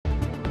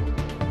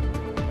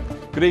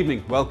Good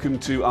evening, welcome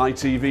to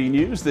ITV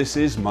News. This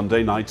is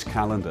Monday Night's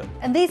Calendar.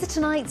 And these are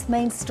tonight's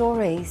main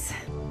stories.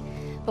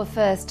 But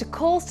first,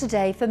 calls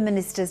today for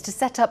ministers to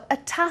set up a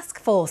task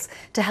force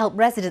to help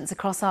residents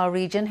across our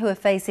region who are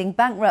facing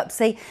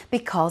bankruptcy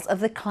because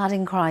of the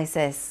cladding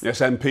crisis. Yes,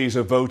 MPs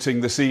are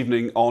voting this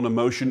evening on a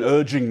motion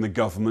urging the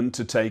government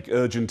to take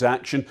urgent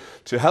action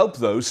to help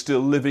those still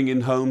living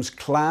in homes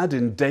clad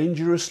in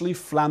dangerously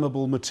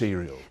flammable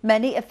material.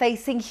 Many are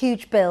facing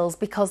huge bills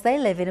because they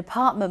live in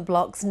apartment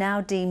blocks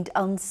now deemed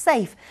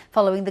unsafe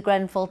following the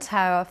Grenfell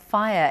Tower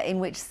fire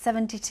in which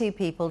 72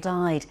 people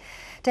died.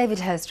 David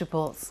Hurst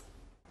reports.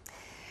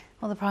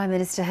 Well, the Prime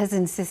Minister has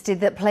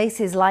insisted that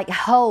places like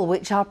Hull,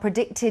 which are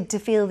predicted to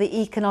feel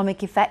the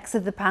economic effects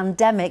of the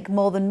pandemic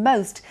more than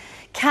most,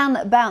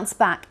 can bounce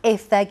back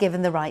if they're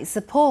given the right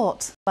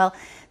support. Well,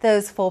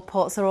 those four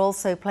ports are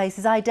also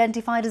places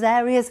identified as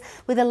areas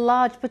with a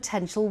large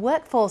potential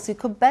workforce who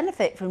could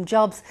benefit from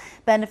jobs,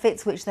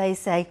 benefits which they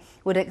say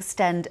would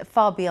extend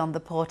far beyond the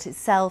port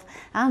itself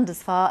and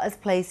as far as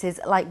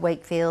places like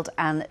Wakefield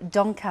and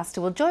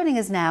Doncaster. Well, joining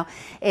us now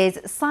is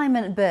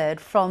Simon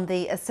Bird from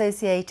the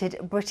Associated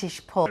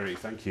British Ports.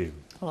 Thank you.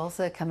 Well,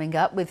 also coming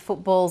up, with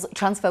football's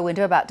transfer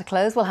window about to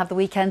close, we'll have the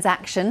weekend's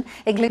action.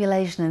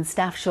 Population and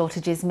staff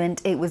shortages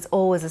meant it was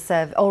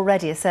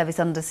already a service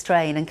under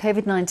strain, and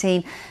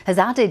COVID-19 has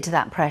added to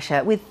that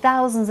pressure, with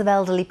thousands of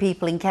elderly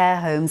people in care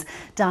homes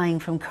dying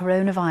from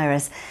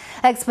coronavirus.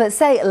 Experts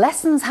say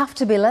lessons have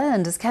to be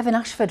learned, as Kevin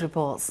Ashford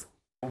reports.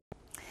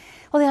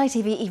 Well, the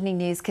ITV Evening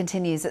News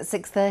continues at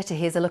 6:30.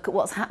 Here's a look at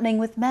what's happening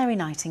with Mary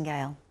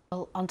Nightingale.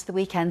 Well, on to the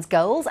weekend's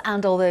goals,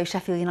 and although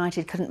Sheffield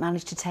United couldn't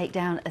manage to take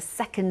down a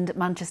second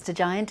Manchester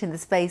giant in the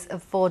space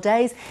of 4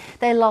 days,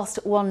 they lost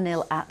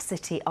 1-0 at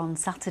City on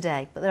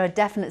Saturday. But there are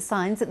definite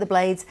signs that the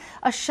Blades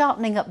are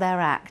sharpening up their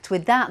act.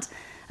 With that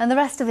and the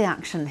rest of the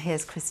action,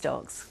 here's Chris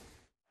Dawes.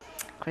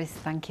 Chris,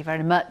 thank you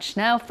very much.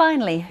 Now,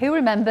 finally, who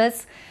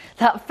remembers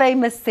that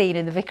famous scene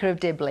in The Vicar of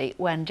Dibley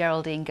when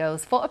Geraldine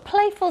goes for a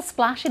playful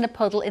splash in a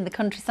puddle in the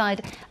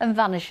countryside and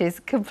vanishes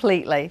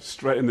completely?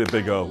 Straight in the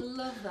big O. I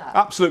love that.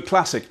 Absolute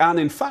classic. And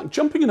in fact,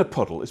 jumping in a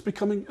puddle is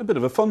becoming a bit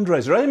of a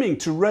fundraiser, aiming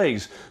to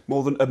raise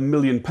more than £1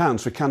 million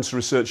for Cancer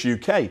Research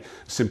UK.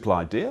 Simple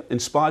idea,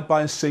 inspired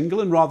by a single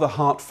and rather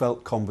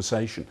heartfelt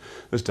conversation,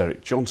 as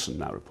Derek Johnson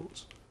now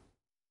reports.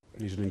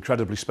 He's an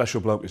incredibly special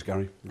bloke, is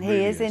Gary.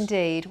 He is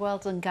indeed. Well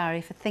done,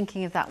 Gary, for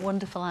thinking of that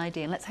wonderful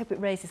idea. And let's hope it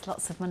raises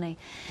lots of money.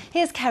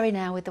 Here's Kerry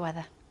now with the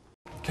weather.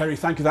 Kerry,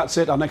 thank you. That's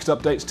it. Our next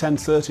update's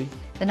 10:30.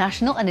 The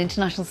national and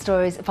international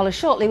stories follow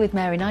shortly with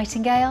Mary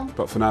Nightingale.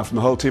 But for now, from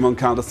the whole team on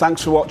Calendar,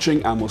 thanks for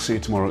watching, and we'll see you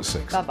tomorrow at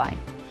 6. Bye-bye.